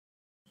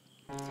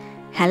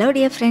Hello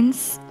dear friends,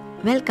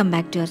 welcome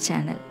back to our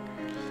channel.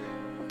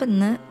 അപ്പോൾ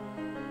ഇന്ന്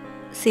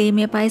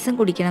സേമിയ പായസം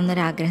കുടിക്കണം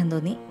എന്നൊരു ആഗ്രഹം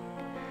തോന്നി.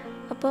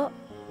 അപ്പോൾ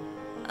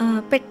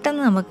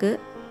പെട്ടെന്ന് നമുക്ക്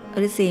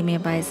ഒരു സേമിയ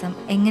പായസം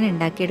എങ്ങനെ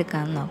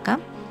ഉണ്ടാക്കിയെടുക്കാമെന്ന് നോക്കാം.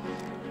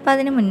 അപ്പോൾ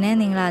അതിന് മുന്നേ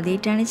നിങ്ങൾ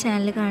ആദ്യമായിട്ടാണ്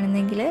ചാനൽ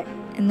കാണുന്നതെങ്കിൽ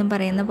എന്നും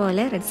പറയുന്ന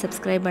പോലെ റെഡ്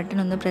സബ്സ്ക്രൈബ് ബട്ടൺ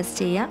ഒന്ന് പ്രസ്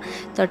ചെയ്യുക,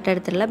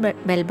 തൊട്ടടുത്തുള്ള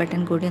ബെൽ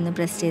ബട്ടൺ കൂടി ഒന്ന്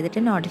പ്രസ്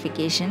ചെയ്തിട്ട്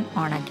നോട്ടിഫിക്കേഷൻ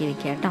ഓൺ ആക്കി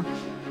വെക്കുക കേട്ടോ.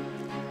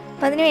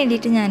 അപ്പോൾ അതിന്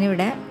വേണ്ടിയിട്ട്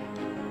ഞാനിവിടെ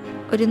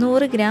ഒരു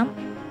 100 ഗ്രാം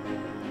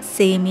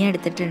സേമിയ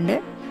എടുത്തിട്ടുണ്ട്.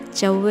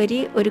 ചൗവരി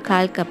ഒരു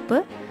 1/4 കപ്പ്,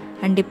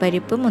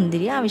 അണ്ടിപ്പരിപ്പ്,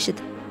 മുന്തിരി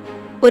ആവശ്യത്തിന്,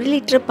 1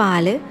 ലിറ്റർ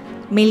പാല്,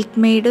 മിൽക്ക്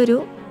മെയ്ഡ് ഒരു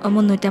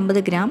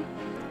 350 ഗ്രാം,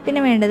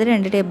 പിന്നെ വേണ്ടത്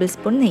 2 ടേബിൾ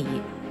സ്പൂൺ നെയ്യ്.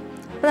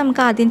 അപ്പോൾ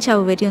നമുക്ക് ആദ്യം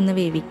ചൗവരി ഒന്ന്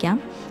വേവിക്കാം.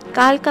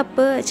 1/4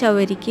 കപ്പ്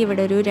ചൗവരിക്ക്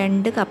ഇവിടെ ഒരു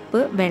 2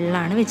 കപ്പ്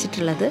വെള്ളമാണ്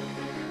വെച്ചിട്ടുള്ളത്.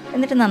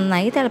 എന്നിട്ട്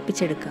നന്നായി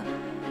തിളപ്പിച്ചെടുക്കുക.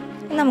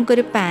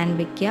 നമുക്കൊരു പാൻ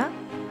വയ്ക്കുക.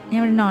 ഞാൻ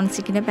ഇവിടെ നോൺ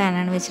സ്റ്റിക്കിൻ്റെ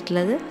പാനാണ്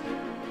വെച്ചിട്ടുള്ളത്.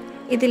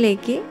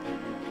 ഇതിലേക്ക്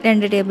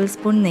 2 ടേബിൾ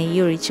സ്പൂൺ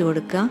നെയ്യ് ഒഴിച്ചു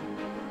കൊടുക്കുക.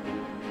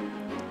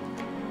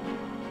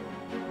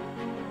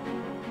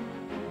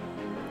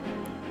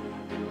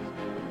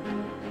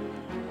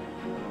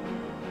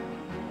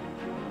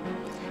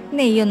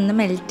 നെയ്യൊന്ന്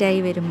മെൽറ്റായി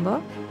വരുമ്പോൾ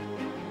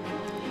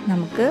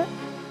നമുക്ക്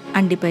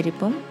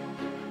അണ്ടിപ്പരിപ്പും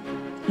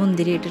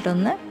മുന്തിരി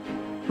ഇട്ടിട്ടൊന്ന്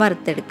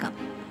വറുത്തെടുക്കാം.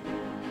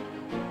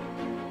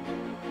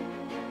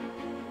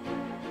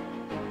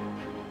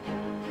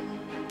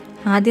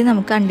 ആദ്യം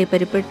നമുക്ക്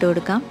അണ്ടിപ്പരിപ്പ് ഇട്ട്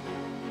കൊടുക്കാം.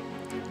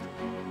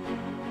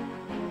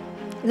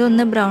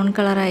 ഇതൊന്ന് ബ്രൗൺ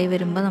കളറായി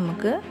വരുമ്പോൾ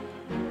നമുക്ക്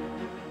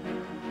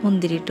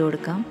മുന്തിരി ഇട്ട്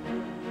കൊടുക്കാം.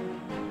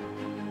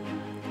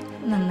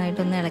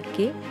 നന്നായിട്ടൊന്ന്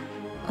ഇളക്കി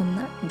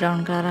ഒന്ന് ബ്രൗൺ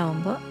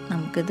കളറാവുമ്പോൾ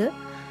നമുക്കിത്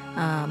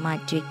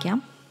മാറ്റി വയ്ക്കാം.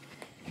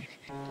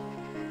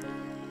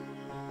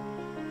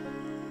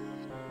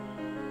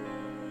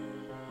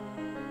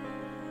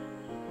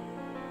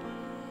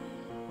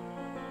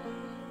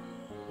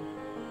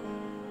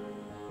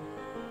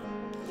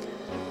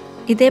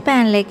 ഇതേ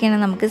പാനിലേക്കാണ്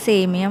നമുക്ക്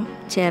സേമിയം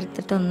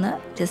ചേർത്തിട്ടൊന്ന്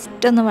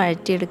ജസ്റ്റ് ഒന്ന്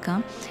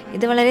വഴറ്റിയെടുക്കാം.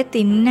 ഇത് വളരെ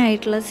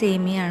തിന്നായിട്ടുള്ള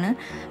സേമിയാണ്,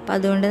 അപ്പോൾ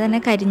അതുകൊണ്ട്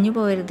തന്നെ കരിഞ്ഞു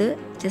പോകരുത്.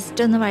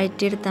 ജസ്റ്റ് ഒന്ന്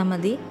വഴറ്റിയെടുത്താൽ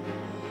മതി.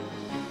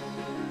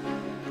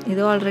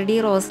 ഇത് ഓൾറെഡി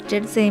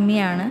റോസ്റ്റഡ്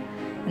സേമിയാണ്,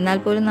 എന്നാൽ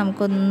പോലും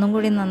നമുക്കൊന്നും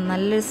കൂടി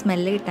നല്ലൊരു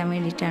സ്മെല്ല് കിട്ടാൻ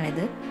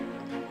വേണ്ടിയിട്ടാണിത്.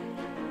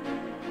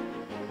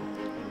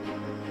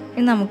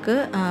 ഇനി നമുക്ക്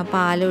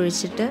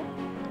പാലൊഴിച്ചിട്ട്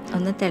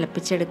ഒന്ന്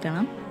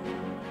തിളപ്പിച്ചെടുക്കണം.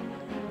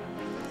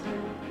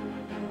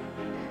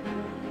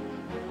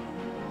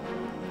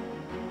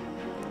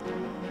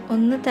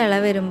 ഒന്ന് തിള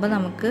വരുമ്പോൾ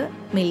നമുക്ക്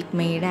മിൽക്ക്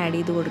മെയ്ഡ് ആഡ്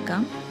ചെയ്ത്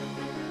കൊടുക്കാം.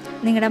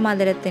 നിങ്ങളുടെ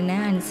മധുരത്തിന്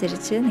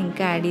അനുസരിച്ച്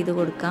നിങ്ങൾക്ക് ആഡ് ചെയ്ത്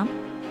കൊടുക്കാം.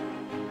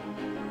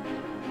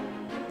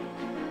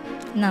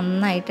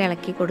 നന്നായിട്ട്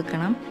ഇളക്കി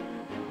കൊടുക്കണം.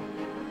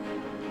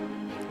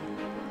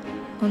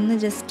 ഒന്ന്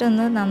ജസ്റ്റ്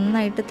ഒന്ന്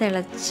നന്നായിട്ട്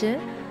തിളച്ച്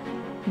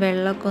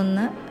വെള്ളമൊക്കെ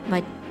ഒന്ന്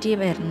വറ്റി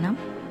വരണം.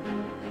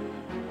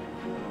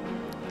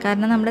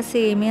 കാരണം നമ്മുടെ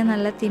സേമിയ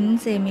നല്ല തിൻ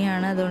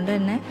സേമിയാണ്, അതുകൊണ്ട്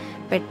തന്നെ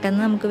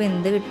പെട്ടെന്ന് നമുക്ക്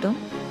വെന്ത് കിട്ടും.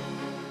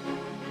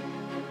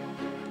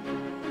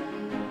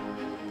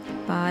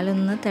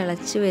 പാലൊന്ന്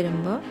തിളച്ച്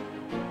വരുമ്പോൾ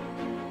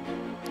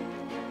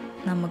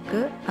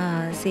നമുക്ക്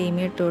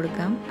സേമിയ ഇട്ട്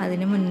കൊടുക്കാം.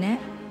 അതിന് മുന്നേ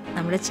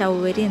നമ്മുടെ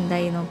ചൗവരി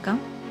എന്തായി നോക്കാം.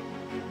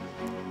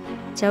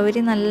 ചൗവരി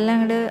നല്ല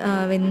അങ്ങോട്ട്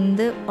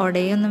വെന്ത്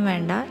ഉടയൊന്നും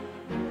വേണ്ട,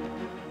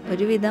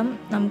 ഒരുവിധം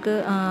നമുക്ക്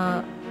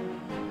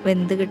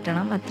വെന്ത്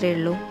കിട്ടണം, അത്രയേ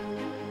ഉള്ളൂ.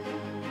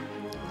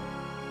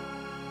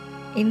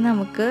 ഇനി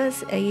നമുക്ക്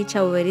ഈ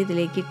ചൗവരി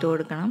ഇതിലേക്ക് ഇട്ട്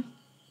കൊടുക്കണം.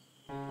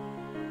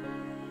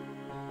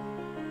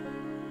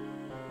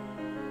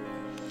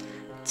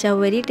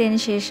 ചൗവരി ഇട്ടതിന്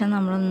ശേഷം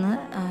നമ്മളൊന്ന്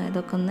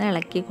ഇതൊക്കെ ഒന്ന്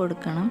ഇളക്കി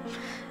കൊടുക്കണം.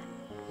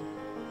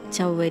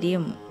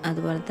 ചൗവരിയും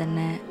അതുപോലെ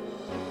തന്നെ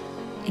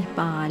ഈ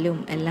പാലും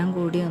എല്ലാം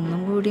കൂടി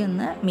ഒന്നും കൂടി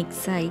ഒന്ന്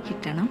മിക്സായി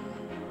കിട്ടണം.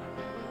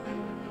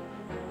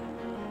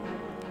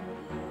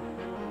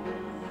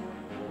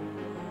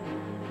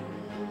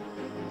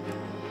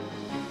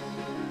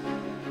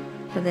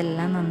 അപ്പോൾ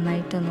ഇതെല്ലാം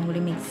നന്നായിട്ട് ഒന്നും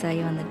കൂടി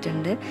മിക്സായി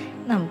വന്നിട്ടുണ്ട്.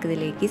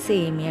 നമുക്കിതിലേക്ക്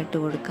സേമിയ ഇട്ട്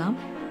കൊടുക്കാം.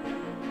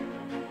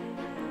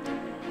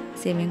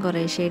 സേമിയ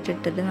കുറേശ്ശായിട്ട്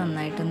ഇട്ടിട്ട്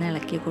നന്നായിട്ടൊന്ന്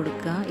ഇളക്കി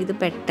കൊടുക്കുക. ഇത്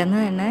പെട്ടെന്ന്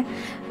തന്നെ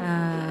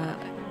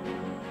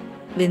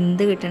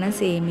വെന്ത് കിട്ടണ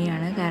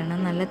സേമിയാണ്, കാരണം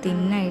നല്ല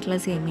തിന്നായിട്ടുള്ള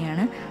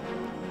സേമിയാണ്.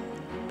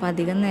 അപ്പോൾ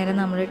അധികം നേരം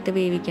നമ്മളിട്ട്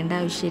വേവിക്കേണ്ട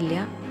ആവശ്യമില്ല.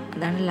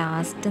 അതാണ്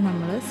ലാസ്റ്റ്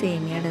നമ്മൾ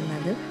സേമിയ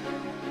ഇടുന്നത്.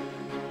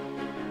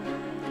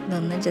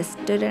 ഇതൊന്ന്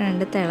ജസ്റ്റ് ഒരു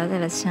 2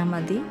 തിളച്ചാൽ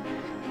മതി,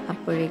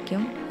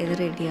 അപ്പോഴേക്കും ഇത്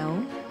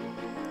റെഡിയാവും.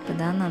 അപ്പോൾ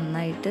ഇതാ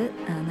നന്നായിട്ട്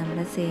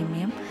നമ്മുടെ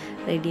സേമിയം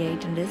റെഡി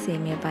ആയിട്ടുണ്ട്.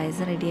 സേമിയ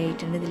പായസം റെഡി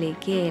ആയിട്ടുണ്ട്.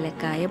 ഇതിലേക്ക്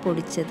ഏലക്കായ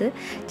പൊടിച്ചത്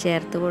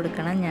ചേർത്ത്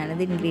കൊടുക്കണം.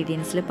 ഞാനത്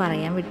ഇൻഗ്രീഡിയൻസിൽ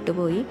പറയാൻ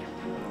വിട്ടുപോയി.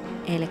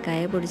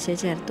 ഏലക്കായ പൊടിച്ച്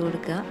ചേർത്ത്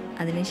കൊടുക്കുക.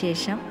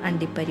 അതിനുശേഷം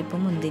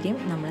അണ്ടിപ്പരിപ്പും മുന്തിരിയും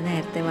നമ്മൾ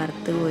നേരത്തെ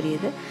വറുത്ത്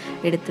കോരിയത്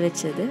എടുത്ത്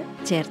വെച്ചത്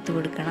ചേർത്ത്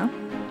കൊടുക്കണം.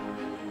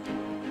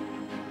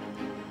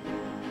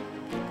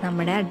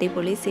 നമ്മുടെ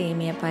അടിപൊളി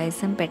സേമിയ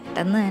പായസം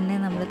പെട്ടെന്ന് തന്നെ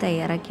നമ്മൾ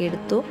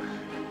തയ്യാറാക്കിയെടുത്തു.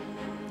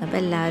 അപ്പോൾ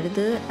എല്ലാവരും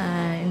ഇത്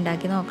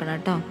ഉണ്ടാക്കി നോക്കണം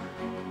കേട്ടോ.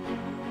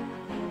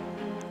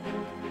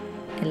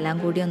 എല്ലാം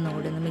കൂടി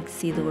ഒന്നുകൂടി ഒന്ന്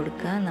മിക്സ് ചെയ്ത്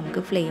കൊടുക്കുക. നമുക്ക്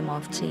ഫ്ലെയിം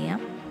ഓഫ് ചെയ്യാം.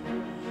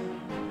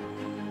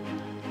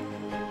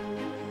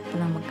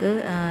 നമുക്ക്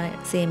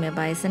സേമിയ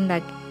പായസം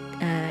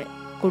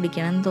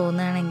കുടിക്കണം എന്ന്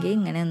തോന്നുകയാണെങ്കിൽ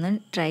ഇങ്ങനെ ഒന്ന്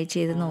ട്രൈ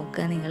ചെയ്ത്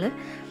നോക്കുക നിങ്ങൾ.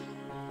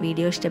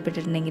 വീഡിയോ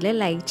ഇഷ്ടപ്പെട്ടിട്ടുണ്ടെങ്കിൽ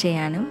ലൈക്ക്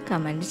ചെയ്യാനും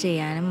കമൻറ്റ്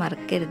ചെയ്യാനും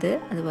മറക്കരുത്.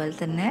 അതുപോലെ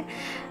തന്നെ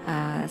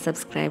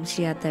സബ്സ്ക്രൈബ്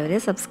ചെയ്യാത്തവർ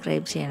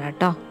സബ്സ്ക്രൈബ് ചെയ്യണം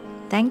കേട്ടോ.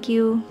 Thank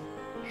you.